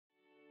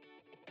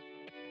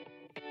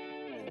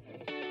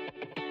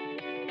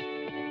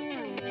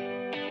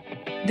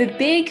The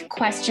big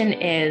question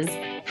is,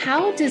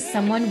 how does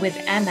someone with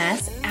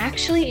MS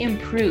actually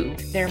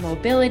improve their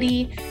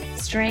mobility,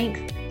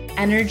 strength,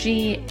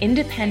 energy,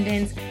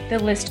 independence? The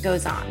list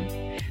goes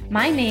on.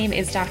 My name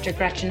is Dr.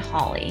 Gretchen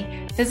Hawley,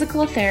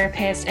 physical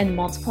therapist and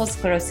multiple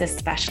sclerosis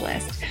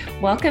specialist.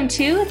 Welcome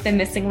to the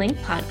Missing Link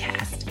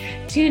podcast.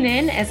 Tune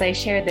in as I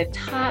share the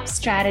top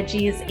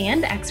strategies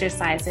and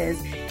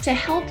exercises to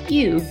help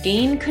you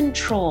gain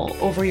control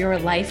over your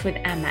life with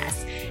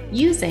MS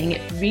using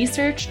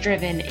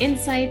research-driven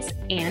insights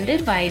and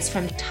advice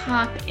from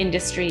top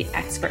industry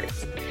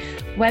experts.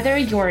 Whether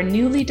you're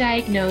newly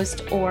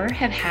diagnosed or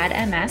have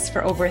had MS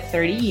for over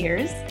 30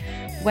 years,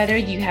 whether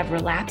you have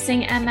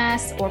relapsing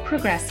MS or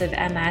progressive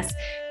MS,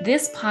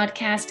 this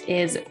podcast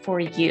is for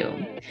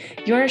you.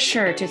 You're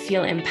sure to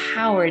feel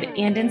empowered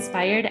and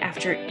inspired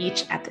after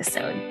each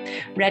episode.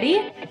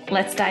 Ready?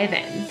 Let's dive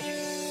in.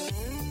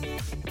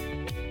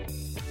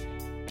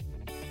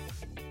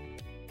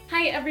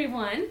 Hi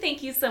everyone,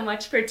 thank you so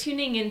much for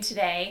tuning in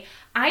today.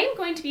 I am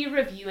going to be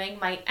reviewing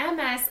my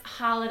MS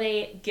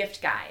Holiday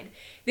Gift Guide.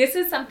 This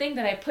is something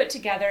that I put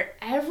together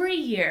every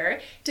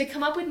year to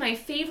come up with my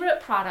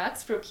favorite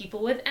products for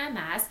people with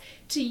MS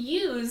to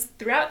use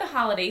throughout the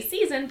holiday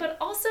season, but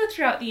also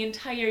throughout the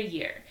entire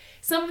year.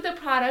 Some of the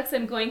products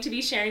I'm going to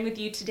be sharing with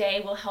you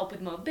today will help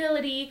with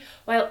mobility,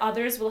 while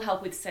others will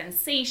help with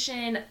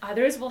sensation,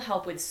 others will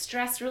help with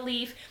stress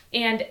relief,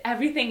 and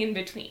everything in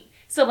between.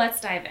 So let's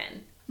dive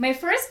in. My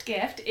first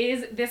gift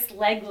is this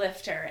leg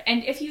lifter,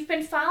 and if you've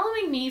been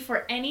following me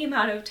for any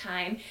amount of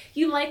time,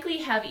 you likely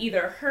have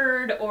either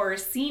heard or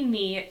seen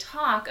me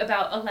talk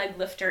about a leg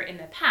lifter in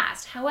the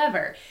past.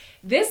 However,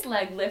 this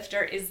leg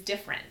lifter is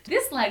different.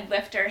 This leg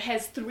lifter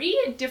has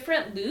 3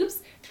 different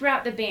loops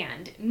throughout the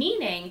band,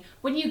 meaning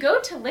when you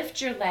go to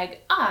lift your leg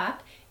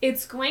up,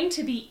 it's going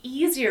to be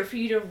easier for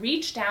you to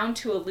reach down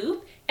to a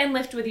loop and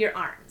lift with your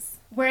arms.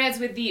 Whereas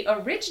with the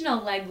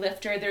original leg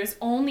lifter, there's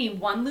only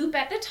 1 loop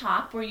at the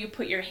top where you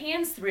put your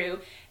hands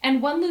through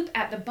and 1 loop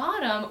at the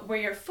bottom where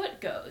your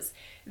foot goes.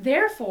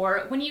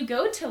 Therefore, when you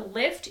go to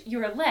lift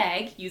your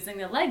leg using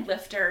the leg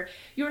lifter,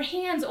 your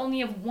hands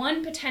only have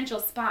 1 potential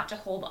spot to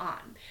hold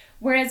on.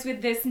 Whereas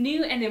with this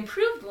new and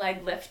improved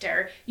leg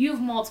lifter, you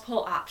have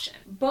multiple options.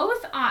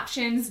 Both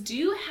options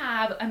do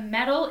have a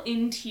metal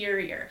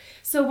interior.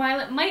 So while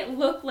it might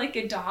look like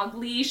a dog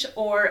leash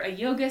or a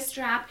yoga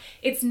strap,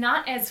 it's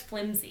not as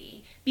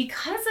flimsy.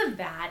 Because of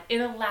that, it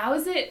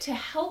allows it to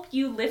help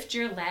you lift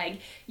your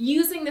leg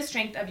using the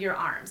strength of your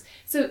arms.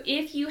 So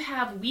if you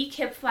have weak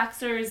hip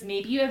flexors,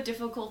 maybe you have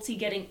difficulty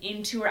getting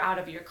into or out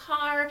of your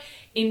car,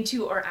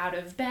 into or out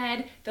of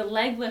bed, the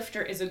leg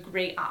lifter is a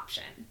great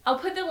option. I'll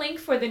put the link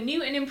for the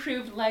new and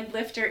improved leg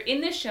lifter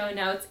in the show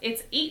notes.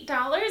 It's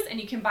 $8 and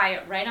you can buy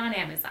it right on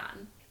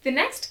Amazon. The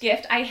next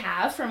gift I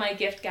have for my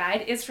gift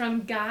guide is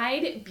from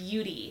Guide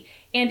Beauty.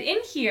 And in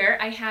here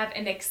I have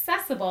an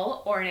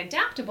accessible or an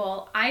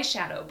adaptable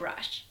eyeshadow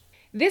brush.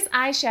 This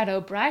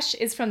eyeshadow brush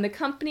is from the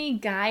company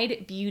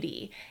Guide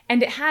Beauty,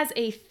 and it has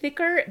a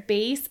thicker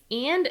base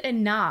and a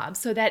knob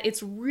so that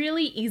it's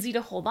really easy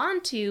to hold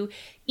on to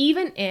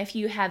even if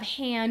you have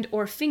hand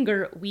or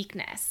finger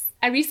weakness.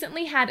 I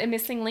recently had a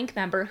Missing Link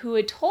member who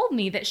had told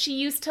me that she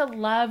used to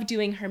love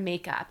doing her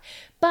makeup,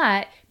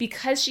 but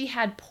because she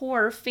had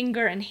poor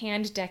finger and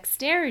hand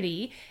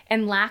dexterity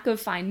and lack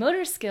of fine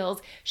motor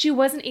skills, she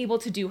wasn't able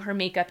to do her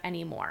makeup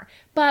anymore.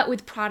 But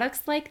with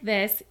products like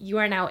this, you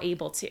are now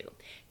able to.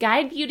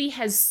 Guide Beauty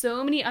has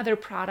so many other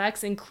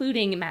products,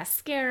 including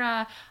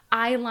mascara,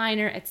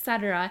 eyeliner,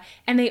 etc.,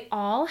 and they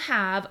all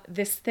have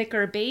this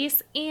thicker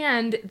base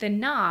and the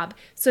knob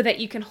so that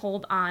you can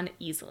hold on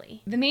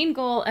easily. The main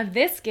goal of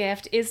this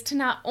gift is to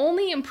not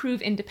only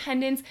improve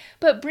independence,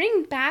 but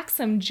bring back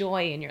some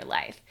joy in your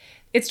life.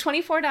 It's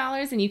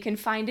 $24 and you can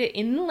find it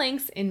in the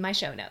links in my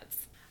show notes.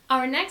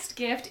 Our next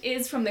gift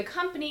is from the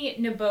company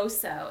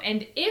Naboso,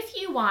 and if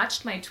you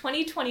watched my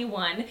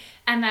 2021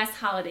 MS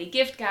Holiday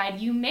Gift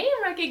Guide, you may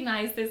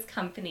recognize this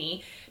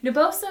company.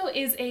 Naboso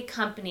is a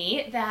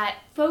company that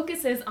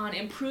focuses on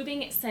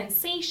improving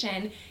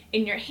sensation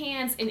in your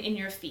hands and in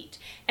your feet.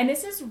 And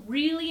this is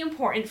really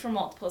important for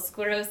multiple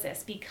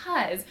sclerosis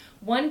because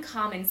one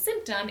common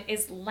symptom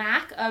is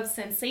lack of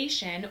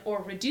sensation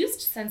or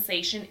reduced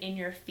sensation in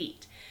your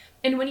feet.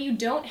 And when you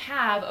don't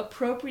have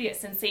appropriate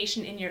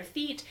sensation in your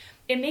feet,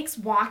 it makes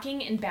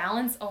walking and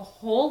balance a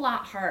whole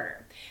lot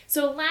harder.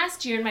 So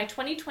last year in my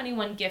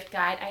 2021 gift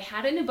guide, I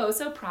had a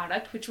Naboso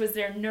product, which was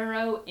their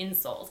Neuro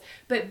insoles.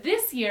 But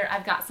this year,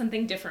 I've got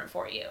something different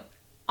for you.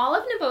 All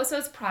of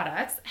Naboso's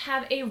products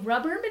have a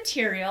rubber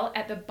material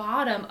at the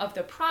bottom of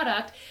the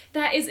product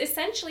that is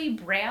essentially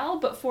Braille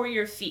but for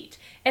your feet,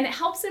 and it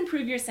helps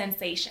improve your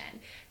sensation.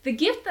 The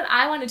gift that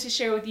I wanted to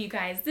share with you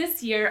guys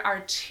this year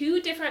are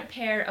 2 different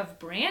pair of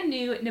brand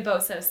new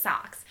Naboso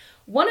socks.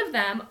 One of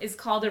them is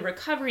called a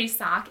recovery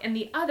sock and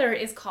the other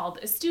is called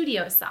a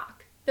studio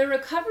sock. The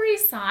recovery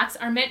socks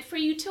are meant for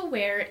you to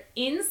wear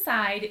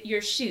inside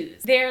your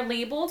shoes. They are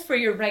labeled for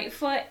your right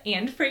foot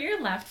and for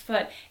your left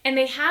foot, and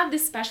they have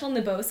this special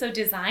Naboso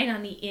design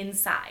on the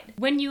inside.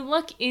 When you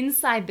look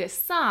inside this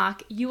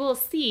sock, you will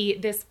see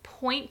this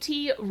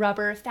pointy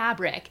rubber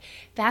fabric.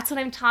 That's what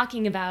I'm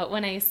talking about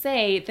when I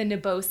say the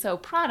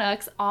Naboso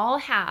products all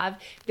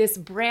have this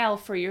braille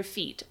for your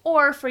feet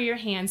or for your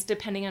hands,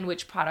 depending on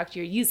which product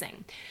you're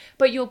using.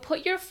 But you'll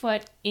put your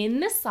foot in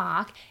the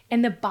sock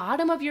and the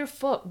bottom of your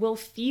foot will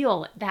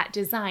feel that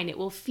design. It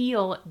will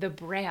feel the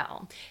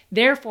braille,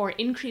 therefore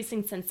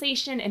increasing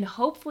sensation and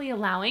hopefully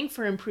allowing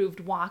for improved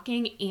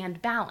walking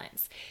and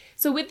balance.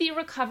 So with the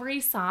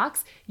recovery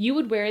socks, you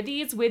would wear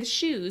these with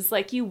shoes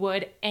like you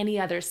would any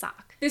other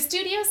sock. The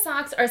Studio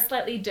socks are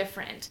slightly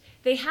different.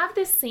 They have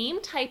the same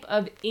type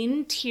of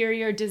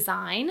interior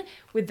design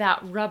with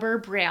that rubber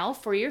braille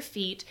for your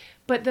feet,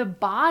 but the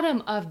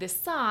bottom of the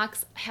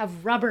socks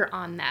have rubber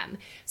on them.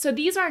 So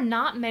these are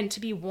not meant to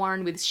be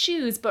worn with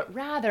shoes, but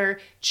rather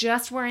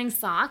just wearing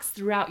socks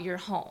throughout your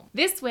home.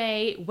 This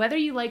way, whether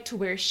you like to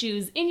wear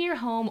shoes in your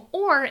home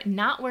or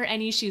not wear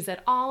any shoes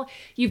at all,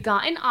 you've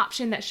got an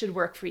option that should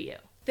work for you.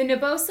 The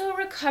Naboso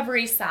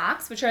recovery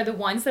socks, which are the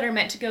ones that are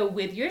meant to go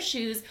with your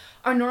shoes,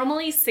 are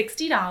normally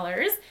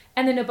 $60,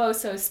 and the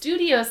Naboso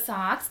Studio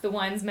socks, the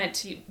ones meant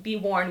to be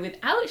worn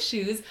without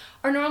shoes,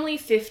 are normally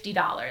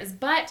 $50.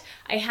 But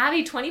I have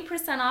a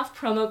 20% off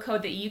promo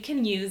code that you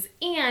can use,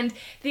 and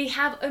they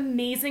have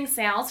amazing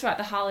sales throughout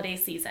the holiday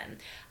season.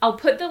 I'll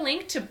put the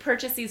link to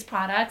purchase these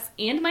products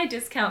and my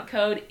discount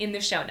code in the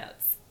show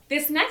notes.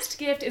 This next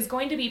gift is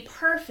going to be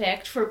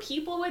perfect for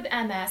people with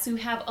MS who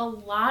have a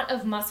lot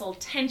of muscle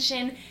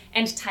tension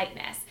and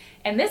tightness,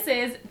 and this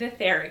is the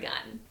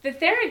Theragun. The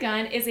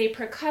Theragun is a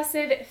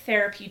percussive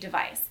therapy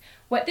device.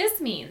 What this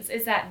means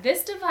is that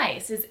this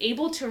device is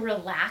able to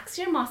relax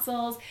your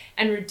muscles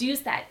and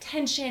reduce that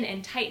tension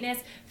and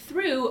tightness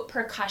through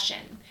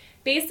percussion.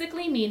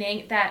 Basically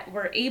meaning that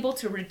we're able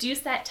to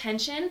reduce that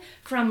tension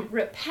from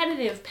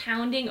repetitive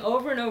pounding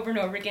over and over and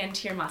over again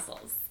to your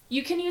muscles.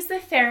 You can use the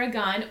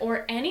Theragun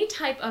or any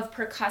type of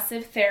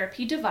percussive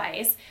therapy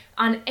device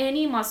on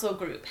any muscle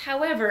group.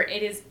 However,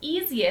 it is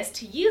easiest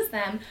to use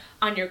them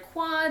on your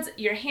quads,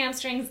 your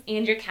hamstrings,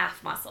 and your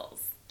calf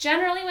muscles.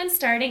 Generally, when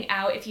starting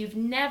out, if you've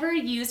never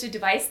used a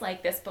device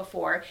like this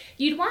before,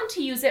 you'd want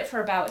to use it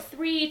for about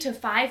 3 to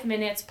 5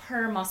 minutes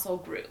per muscle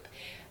group.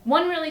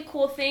 One really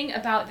cool thing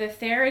about the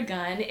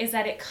Theragun is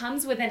that it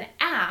comes with an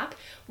app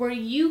where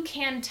you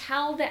can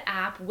tell the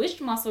app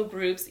which muscle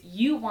groups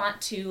you want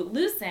to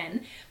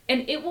loosen,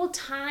 and it will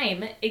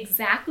time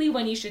exactly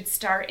when you should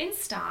start and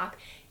stop,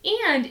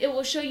 and it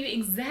will show you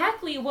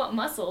exactly what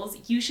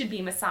muscles you should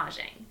be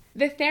massaging.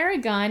 The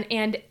Theragun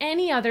and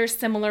any other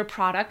similar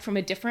product from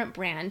a different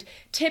brand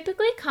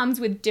typically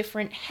comes with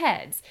different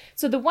heads.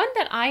 So the one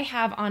that I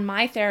have on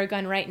my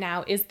Theragun right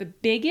now is the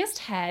biggest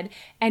head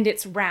and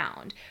it's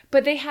round,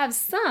 but they have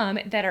some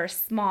that are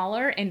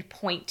smaller and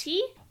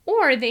pointy,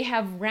 or they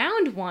have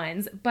round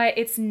ones, but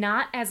it's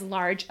not as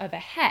large of a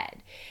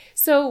head.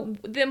 So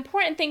the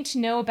important thing to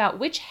know about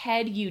which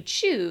head you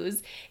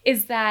choose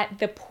is that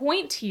the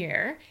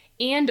pointier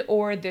and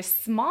or the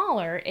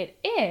smaller it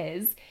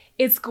is,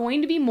 it's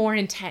going to be more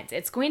intense.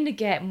 It's going to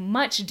get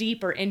much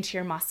deeper into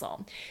your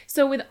muscle.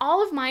 So with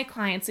all of my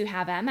clients who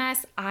have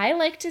MS, I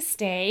like to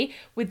stay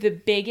with the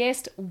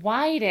biggest,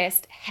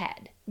 widest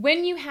head.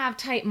 When you have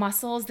tight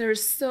muscles,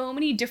 there's so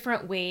many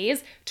different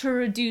ways to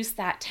reduce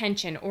that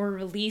tension or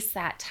release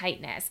that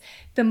tightness.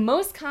 The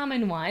most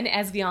common one,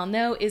 as we all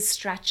know, is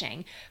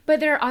stretching, but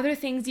there are other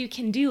things you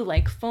can do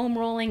like foam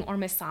rolling or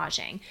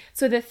massaging.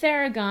 So the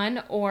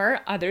Theragun or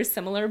other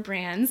similar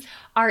brands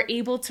are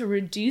able to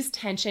reduce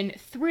tension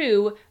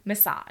through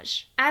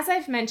massage. As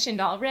I've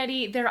mentioned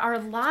already, there are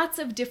lots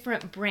of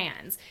different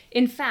brands.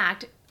 In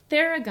fact,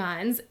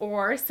 Theraguns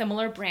or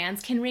similar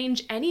brands can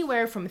range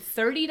anywhere from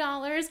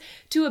 $30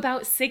 to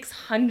about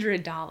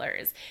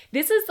 $600.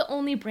 This is the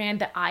only brand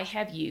that I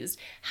have used.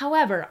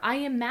 However, I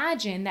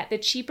imagine that the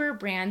cheaper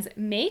brands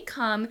may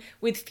come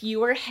with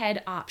fewer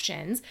head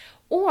options,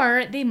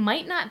 or they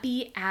might not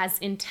be as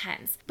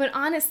intense. But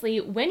honestly,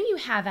 when you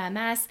have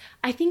MS,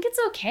 I think it's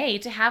okay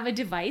to have a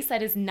device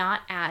that is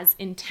not as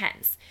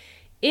intense.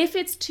 If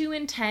it's too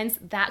intense,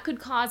 that could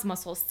cause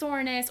muscle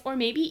soreness or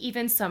maybe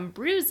even some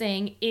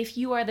bruising if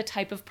you are the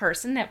type of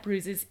person that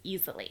bruises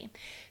easily.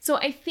 So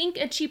I think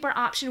a cheaper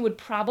option would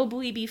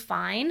probably be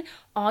fine.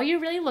 All you're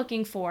really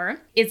looking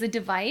for is a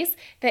device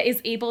that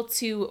is able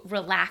to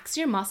relax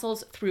your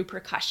muscles through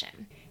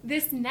percussion.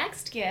 This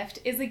next gift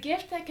is a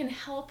gift that can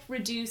help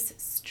reduce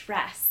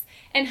stress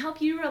and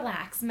help you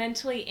relax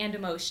mentally and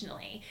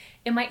emotionally.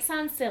 It might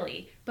sound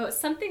silly, but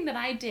something that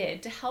I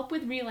did to help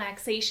with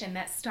relaxation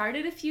that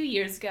started a few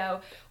years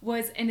ago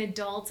was an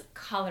adult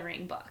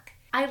coloring book.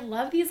 I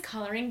love these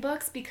coloring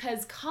books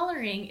because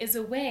coloring is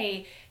a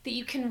way that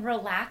you can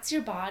relax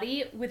your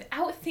body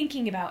without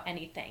thinking about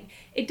anything.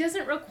 It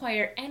doesn't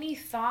require any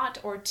thought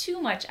or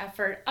too much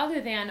effort other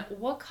than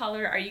what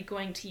color are you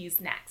going to use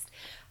next.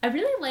 I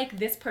really like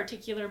this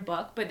particular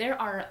book, but there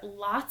are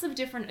lots of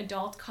different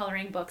adult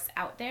coloring books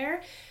out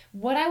there.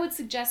 What I would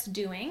suggest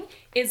doing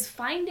is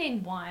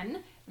finding one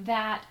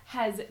that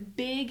has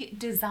big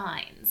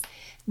designs.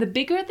 The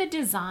bigger the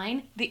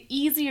design, the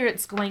easier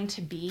it's going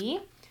to be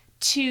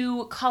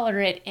to color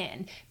it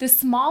in. The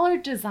smaller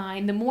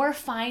design, the more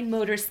fine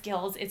motor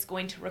skills it's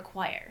going to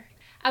require.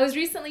 I was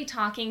recently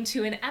talking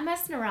to an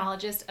MS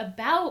neurologist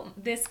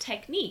about this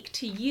technique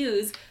to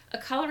use a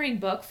coloring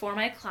book for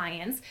my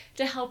clients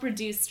to help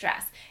reduce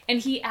stress, and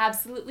he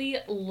absolutely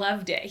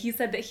loved it. He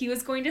said that he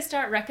was going to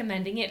start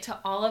recommending it to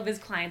all of his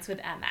clients with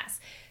MS.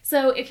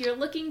 So if you're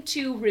looking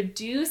to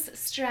reduce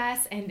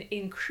stress and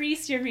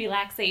increase your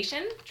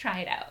relaxation, try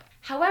it out.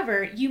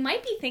 However, you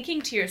might be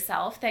thinking to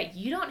yourself that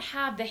you don't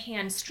have the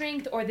hand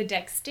strength or the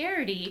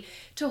dexterity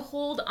to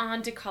hold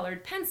on to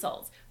colored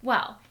pencils.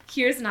 Well,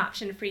 here's an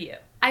option for you.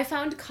 I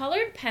found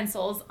colored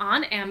pencils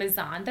on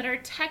Amazon that are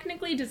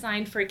technically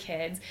designed for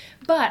kids,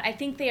 but I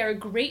think they are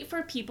great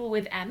for people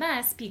with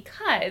MS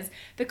because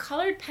the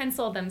colored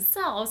pencil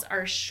themselves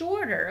are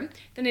shorter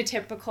than a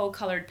typical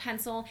colored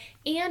pencil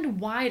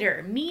and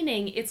wider,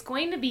 meaning it's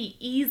going to be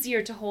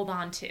easier to hold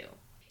on to.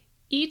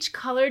 Each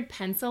colored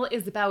pencil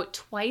is about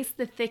twice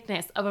the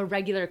thickness of a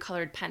regular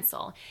colored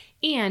pencil,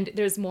 and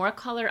there's more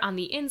color on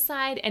the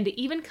inside, and it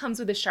even comes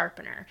with a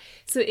sharpener.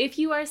 So if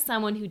you are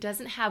someone who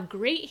doesn't have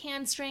great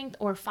hand strength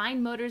or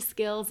fine motor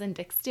skills and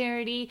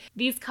dexterity,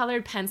 these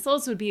colored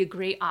pencils would be a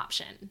great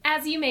option.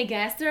 As you may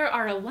guess, there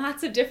are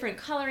lots of different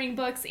coloring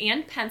books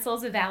and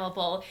pencils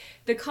available.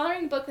 The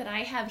coloring book that I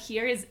have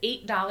here is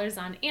 $8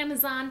 on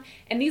Amazon,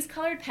 and these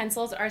colored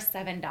pencils are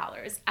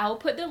 $7. I'll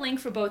put the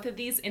link for both of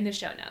these in the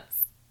show notes.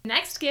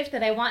 Next gift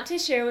that I want to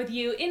share with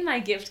you in my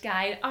gift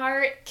guide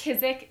are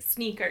Kizik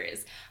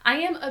sneakers. I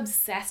am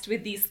obsessed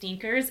with these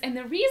sneakers, and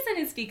the reason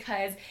is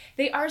because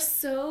they are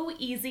so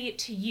easy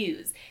to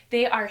use.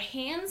 They are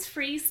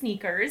hands-free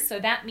sneakers, so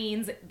that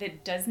means that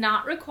it does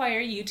not require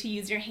you to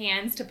use your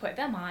hands to put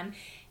them on,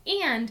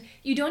 and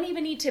you don't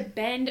even need to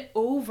bend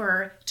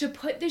over to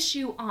put the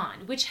shoe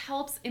on, which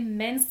helps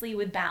immensely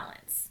with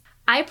balance.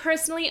 I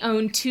personally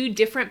own 2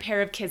 different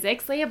pair of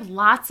Kiziks. They have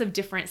lots of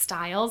different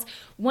styles.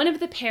 One of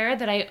the pair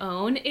that I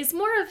own is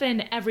more of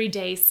an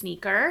everyday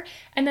sneaker,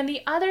 and then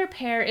the other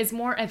pair is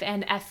more of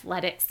an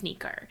athletic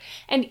sneaker.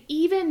 And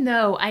even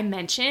though I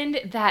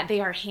mentioned that they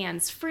are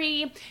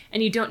hands-free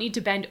and you don't need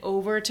to bend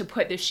over to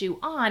put the shoe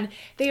on,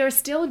 they are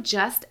still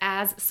just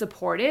as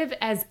supportive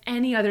as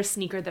any other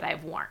sneaker that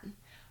I've worn.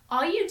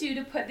 All you do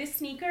to put this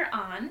sneaker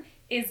on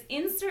is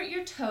insert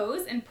your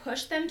toes and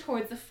push them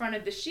towards the front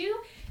of the shoe,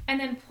 and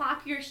then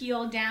plop your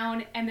heel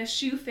down and the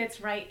shoe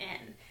fits right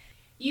in.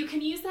 You can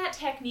use that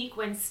technique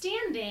when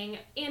standing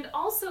and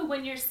also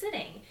when you're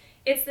sitting.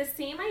 It's the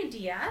same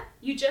idea.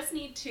 You just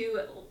need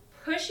to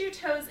push your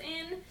toes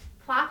in,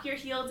 plop your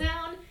heel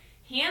down,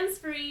 hands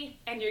free,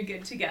 and you're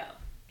good to go.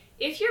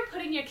 If you're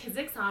putting your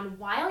Kiziks on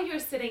while you're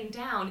sitting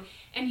down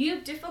and you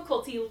have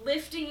difficulty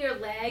lifting your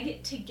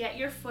leg to get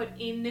your foot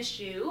in the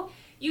shoe,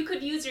 you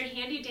could use your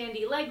handy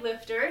dandy leg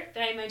lifter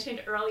that I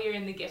mentioned earlier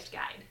in the gift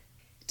guide.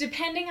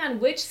 Depending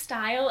on which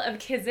style of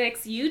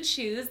Kiziks you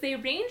choose, they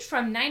range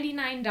from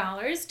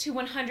 $99 to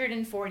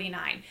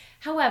 $149.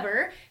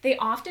 However, they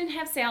often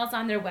have sales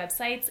on their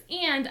websites,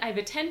 and I have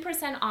a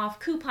 10% off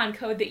coupon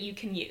code that you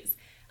can use.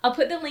 I'll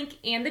put the link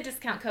and the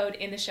discount code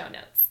in the show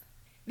notes.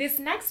 This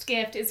next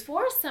gift is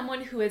for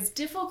someone who has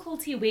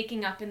difficulty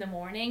waking up in the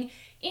morning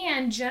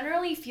and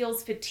generally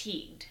feels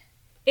fatigued.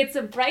 It's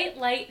a bright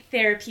light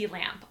therapy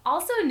lamp,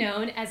 also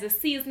known as a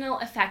seasonal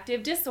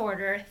affective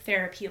disorder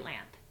therapy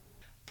lamp.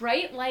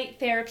 Bright light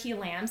therapy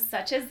lamps,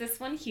 such as this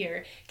one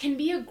here, can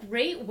be a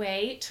great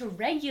way to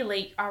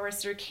regulate our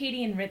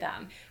circadian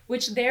rhythm,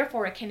 which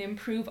therefore can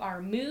improve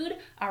our mood,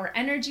 our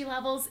energy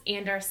levels,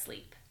 and our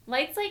sleep.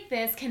 Lights like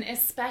this can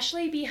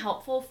especially be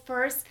helpful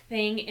first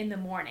thing in the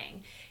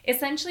morning.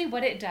 Essentially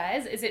what it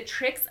does is it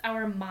tricks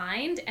our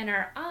mind and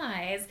our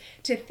eyes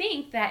to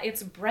think that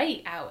it's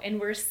bright out and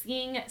we're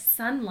seeing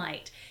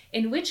sunlight,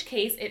 in which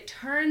case it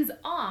turns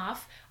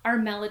off our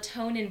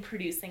melatonin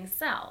producing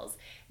cells.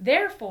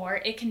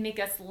 Therefore, it can make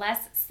us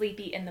less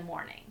sleepy in the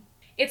morning.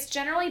 It's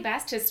generally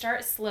best to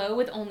start slow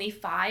with only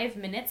 5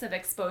 minutes of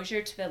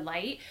exposure to the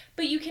light,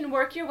 but you can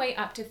work your way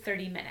up to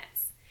 30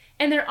 minutes.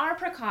 And there are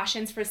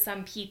precautions for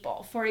some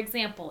people. For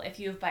example, if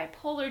you have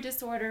bipolar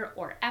disorder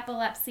or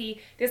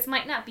epilepsy, this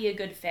might not be a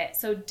good fit,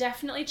 so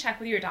definitely check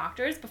with your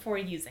doctors before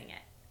using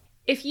it.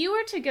 If you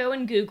were to go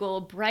and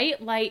Google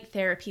bright light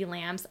therapy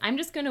lamps, I'm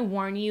just going to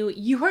warn you,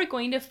 you are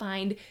going to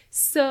find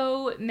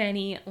so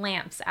many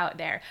lamps out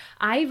there.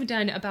 I've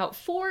done about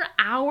 4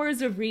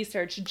 hours of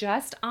research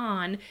just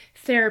on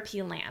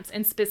therapy lamps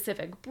and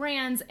specific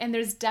brands, and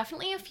there's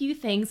definitely a few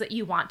things that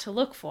you want to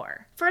look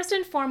for. First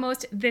and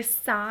foremost, the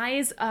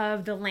size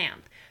of the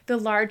lamp. The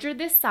larger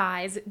this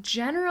size,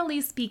 generally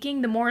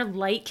speaking, the more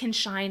light can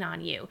shine on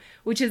you,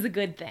 which is a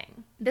good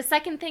thing. The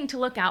second thing to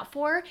look out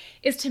for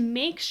is to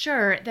make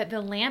sure that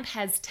the lamp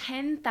has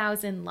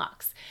 10,000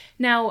 lux.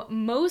 Now,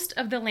 most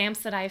of the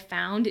lamps that I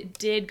found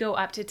did go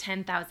up to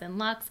 10,000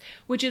 lux,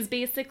 which is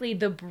basically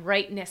the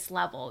brightness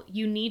level.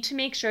 You need to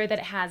make sure that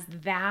it has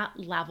that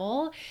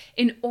level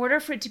in order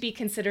for it to be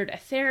considered a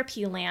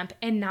therapy lamp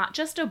and not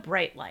just a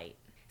bright light.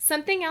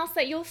 Something else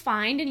that you'll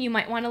find and you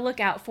might want to look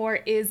out for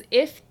is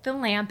if the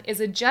lamp is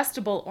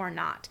adjustable or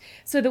not.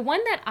 So the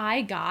one that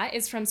I got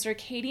is from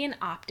Circadian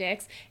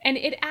Optics, and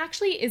it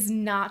actually is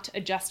not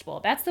adjustable.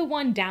 That's the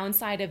one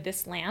downside of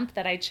this lamp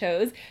that I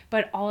chose,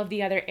 but all of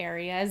the other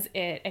areas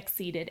it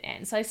exceeded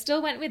in. So I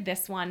still went with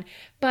this one,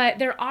 but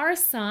there are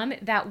some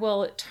that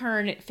will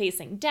turn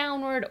facing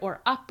downward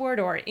or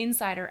upward or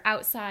inside or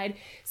outside.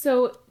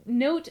 So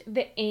note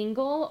the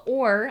angle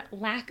or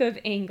lack of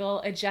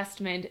angle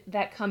adjustment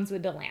that comes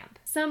with the lamp.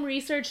 Some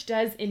research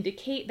does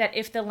indicate that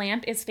if the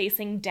lamp is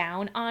facing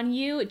down on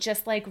you,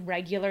 just like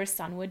regular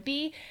sun would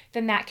be,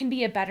 then that can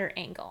be a better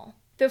angle.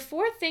 The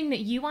fourth thing that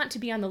you want to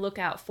be on the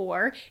lookout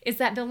for is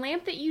that the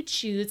lamp that you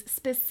choose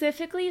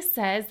specifically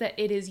says that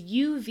it is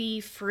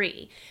UV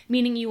free,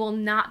 meaning you will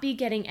not be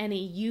getting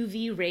any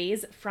UV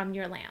rays from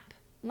your lamp.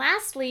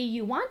 Lastly,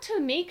 you want to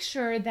make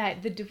sure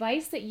that the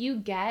device that you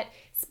get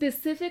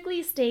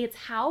specifically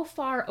states how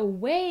far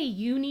away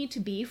you need to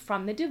be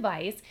from the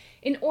device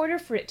in order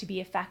for it to be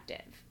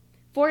effective.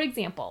 For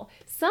example,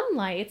 some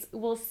lights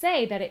will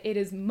say that it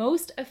is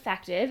most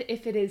effective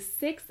if it is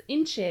 6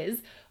 inches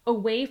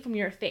away from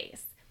your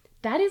face.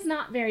 That is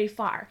not very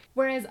far,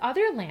 whereas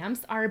other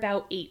lamps are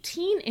about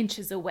 18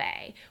 inches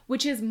away,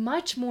 which is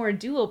much more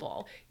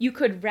doable. You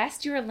could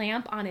rest your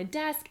lamp on a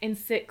desk and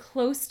sit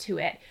close to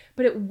it,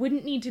 but it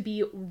wouldn't need to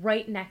be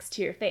right next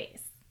to your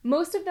face.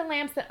 Most of the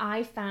lamps that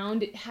I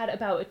found had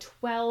about a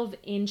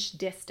 12-inch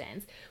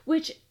distance,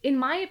 which in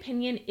my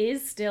opinion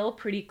is still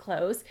pretty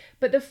close,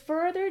 but the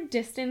further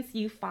distance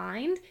you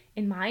find,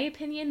 in my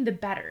opinion, the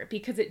better,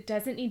 because it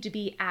doesn't need to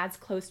be as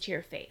close to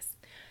your face.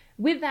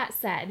 With that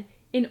said,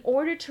 in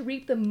order to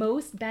reap the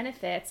most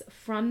benefits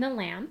from the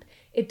lamp,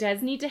 it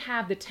does need to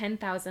have the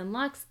 10,000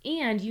 lux,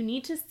 and you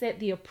need to sit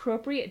the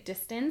appropriate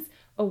distance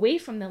away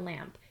from the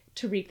lamp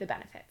to reap the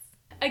benefits.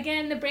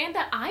 Again, the brand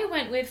that I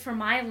went with for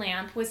my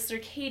lamp was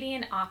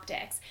Circadian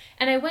Optics,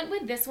 and I went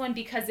with this one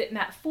because it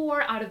met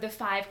 4 out of the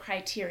 5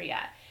 criteria.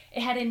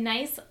 It had a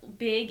nice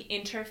big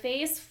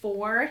interface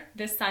for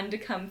the sun to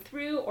come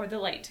through or the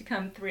light to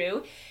come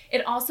through.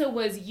 It also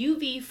was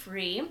UV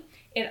free.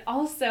 It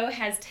also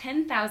has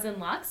 10,000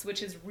 lux,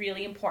 which is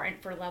really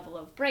important for level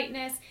of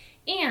brightness,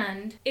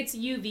 and it's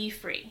UV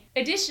free.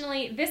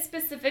 Additionally, this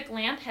specific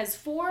lamp has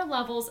 4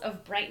 levels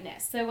of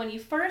brightness. So when you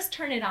first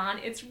turn it on,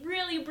 it's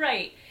really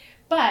bright,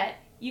 but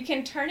you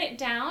can turn it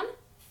down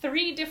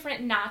 3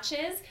 different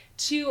notches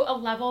to a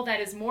level that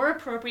is more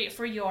appropriate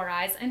for your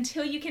eyes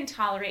until you can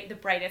tolerate the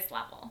brightest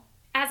level.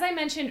 As I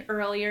mentioned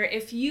earlier,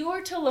 if you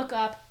were to look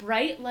up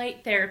bright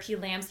light therapy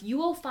lamps, you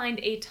will find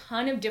a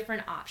ton of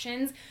different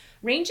options,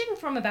 ranging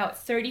from about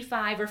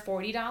 $35 or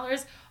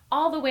 $40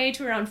 all the way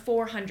to around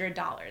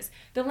 $400.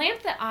 The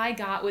lamp that I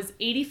got was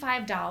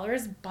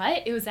 $85,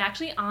 but it was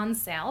actually on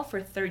sale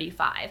for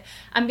 $35.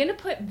 I'm gonna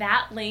put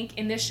that link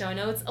in the show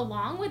notes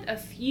along with a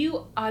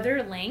few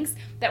other links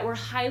that were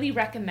highly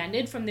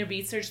recommended from the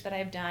research that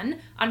I've done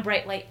on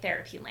bright light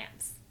therapy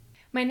lamps.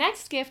 My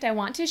next gift I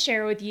want to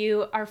share with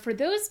you are for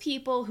those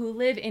people who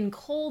live in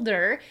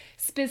colder,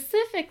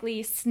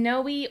 specifically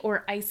snowy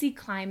or icy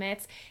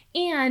climates,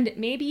 and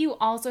maybe you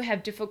also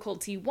have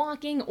difficulty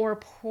walking or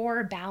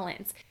poor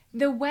balance.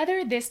 The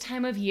weather this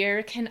time of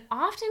year can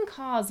often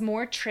cause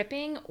more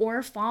tripping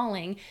or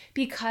falling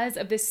because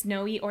of the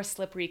snowy or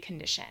slippery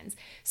conditions.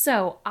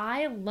 So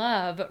I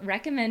love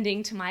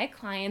recommending to my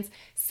clients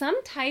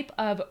some type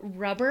of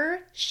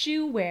rubber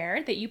shoe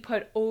wear that you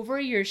put over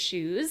your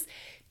shoes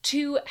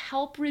to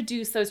help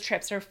reduce those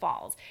trips or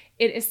falls.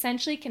 It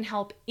essentially can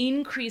help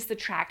increase the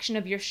traction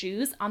of your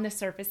shoes on the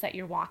surface that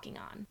you're walking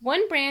on.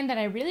 One brand that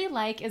I really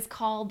like is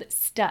called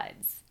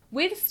Studs.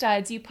 With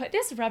Studs, you put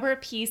this rubber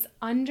piece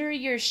under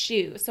your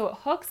shoe, so it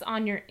hooks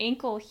on your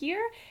ankle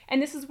here,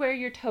 and this is where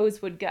your toes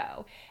would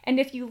go. And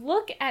if you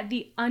look at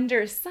the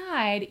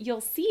underside, you'll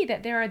see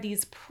that there are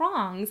these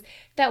prongs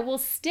that will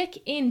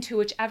stick into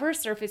whichever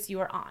surface you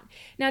are on.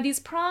 Now, these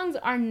prongs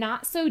are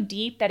not so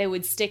deep that it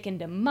would stick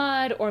into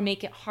mud or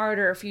make it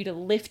harder for you to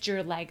lift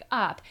your leg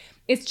up.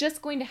 It's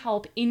just going to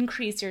help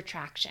increase your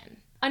traction.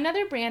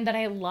 Another brand that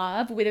I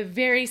love with a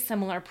very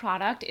similar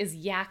product is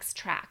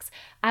Yaxtrax.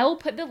 I will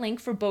put the link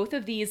for both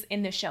of these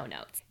in the show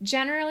notes.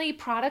 Generally,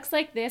 products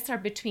like this are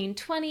between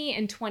 $20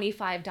 and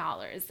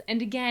 $25.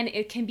 And again,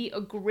 it can be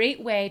a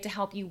great way to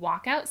help you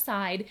walk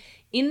outside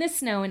in the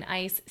snow and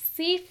ice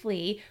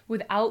safely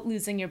without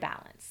losing your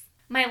balance.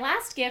 My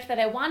last gift that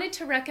I wanted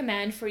to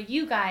recommend for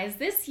you guys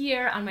this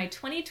year on my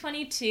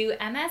 2022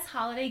 MS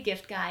Holiday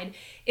Gift Guide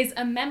is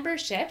a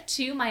membership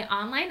to my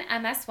online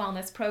MS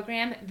Wellness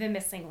program, The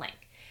Missing Link.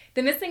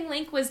 The Missing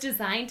Link was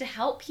designed to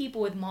help people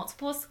with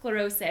multiple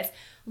sclerosis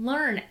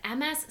learn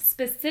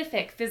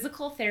MS-specific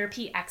physical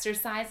therapy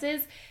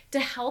exercises to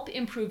help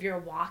improve your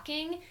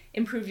walking,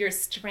 improve your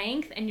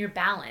strength, and your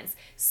balance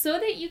so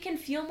that you can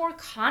feel more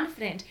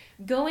confident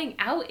going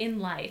out in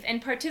life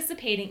and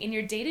participating in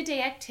your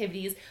day-to-day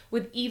activities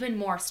with even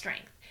more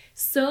strength.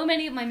 So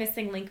many of my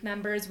Missing Link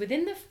members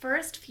within the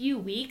first few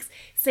weeks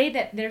say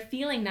that they're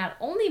feeling not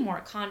only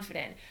more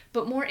confident,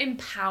 but more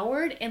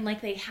empowered and like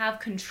they have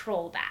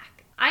control back.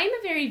 I'm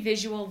a very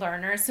visual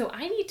learner, so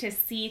I need to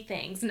see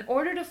things in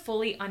order to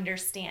fully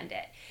understand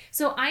it.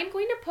 So I'm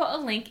going to put a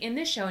link in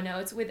the show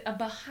notes with a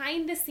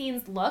behind the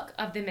scenes look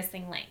of the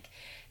Missing Link.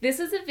 This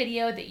is a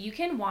video that you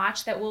can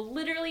watch that will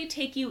literally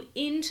take you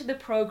into the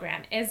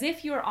program as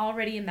if you're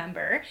already a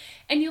member,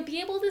 and you'll be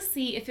able to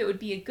see if it would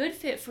be a good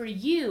fit for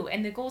you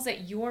and the goals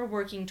that you're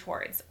working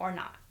towards or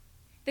not.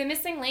 The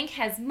Missing Link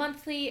has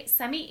monthly,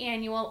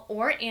 semi-annual,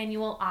 or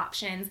annual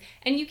options,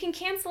 and you can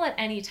cancel at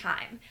any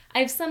time. I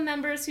have some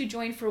members who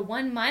join for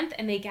 1 month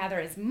and they gather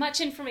as much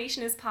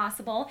information as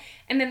possible,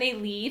 and then they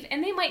leave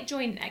and they might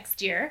join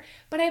next year.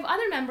 But I have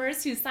other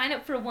members who sign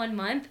up for 1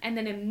 month and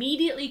then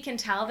immediately can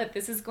tell that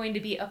this is going to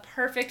be a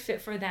perfect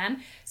fit for them,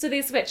 so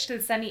they switch to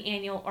the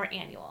semi-annual or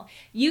annual.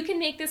 You can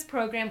make this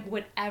program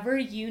whatever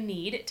you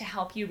need to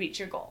help you reach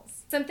your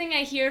goals. Something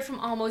I hear from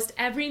almost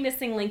every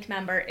Missing Link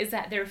member is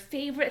that their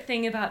favorite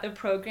thing about the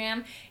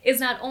program is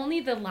not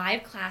only the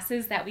live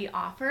classes that we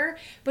offer,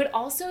 but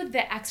also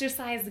the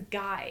exercise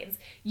guides.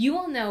 You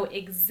will know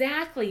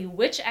exactly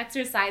which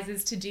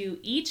exercises to do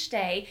each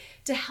day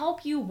to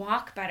help you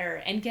walk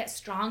better and get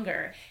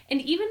stronger,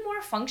 and even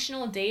more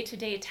functional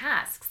day-to-day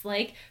tasks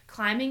like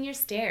climbing your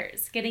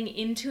stairs, getting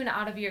into and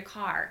out of your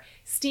car,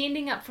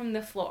 standing up from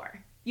the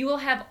floor. You will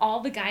have all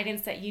the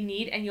guidance that you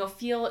need and you'll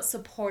feel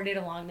supported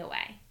along the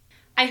way.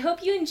 I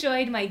hope you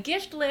enjoyed my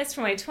gift list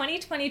for my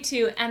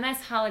 2022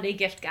 MS Holiday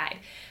Gift Guide.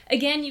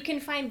 Again, you can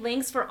find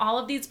links for all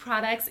of these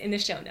products in the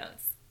show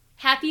notes.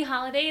 Happy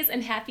holidays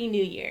and Happy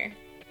New Year!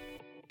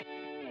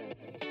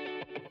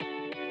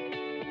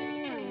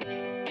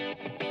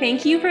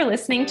 Thank you for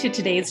listening to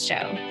today's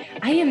show.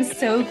 I am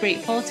so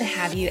grateful to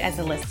have you as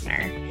a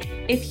listener.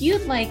 If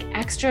you'd like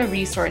extra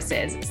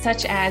resources,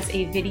 such as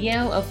a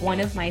video of one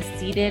of my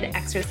seated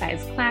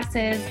exercise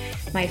classes,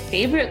 my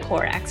favorite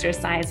core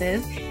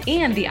exercises,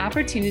 and the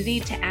opportunity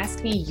to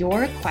ask me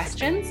your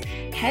questions,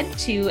 head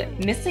to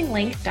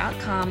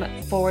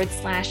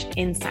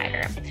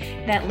missinglink.com/insider.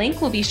 That link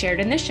will be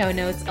shared in the show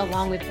notes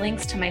along with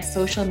links to my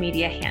social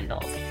media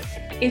handles.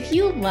 If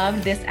you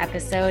loved this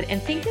episode and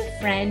think a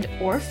friend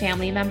or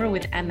family member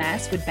with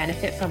MS would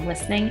benefit from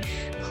listening,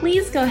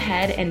 please go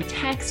ahead and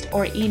text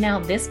or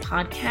email this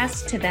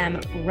podcast to them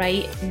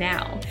right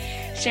now.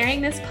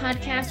 Sharing this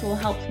podcast will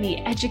help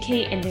me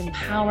educate and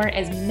empower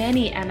as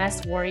many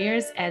MS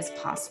warriors as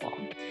possible.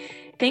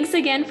 Thanks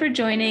again for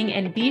joining,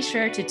 and be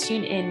sure to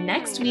tune in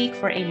next week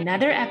for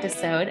another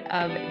episode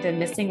of the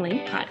Missing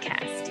Link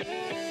podcast.